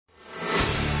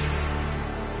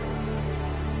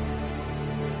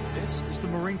This is the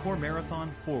Marine Corps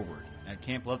Marathon Forward at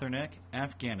Camp Leatherneck,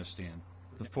 Afghanistan.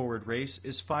 The forward race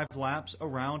is 5 laps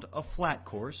around a flat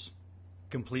course,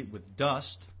 complete with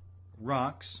dust,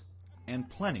 rocks, and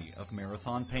plenty of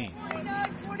marathon pain.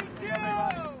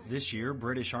 This year,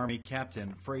 British Army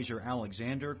Captain Fraser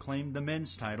Alexander claimed the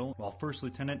men's title, while First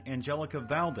Lieutenant Angelica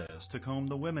Valdez took home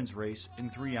the women's race in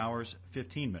 3 hours,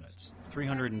 15 minutes.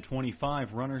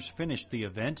 325 runners finished the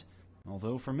event,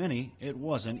 although for many, it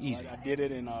wasn't easy. I did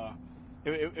it, and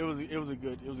it was a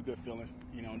good feeling.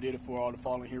 You know, did it for all the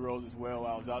fallen heroes as well.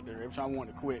 I was out there. Every time I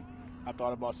wanted to quit, I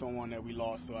thought about someone that we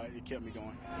lost, so it kept me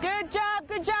going. Good job,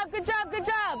 good job, good job, good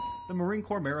job. The Marine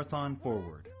Corps Marathon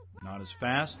Forward. Not as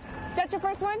fast. Is that your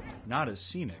first one? Not as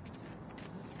scenic,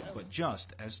 but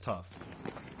just as tough.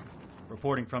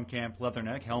 Reporting from Camp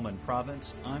Leatherneck, Helmand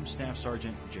Province, I'm Staff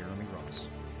Sergeant Jeremy Ross.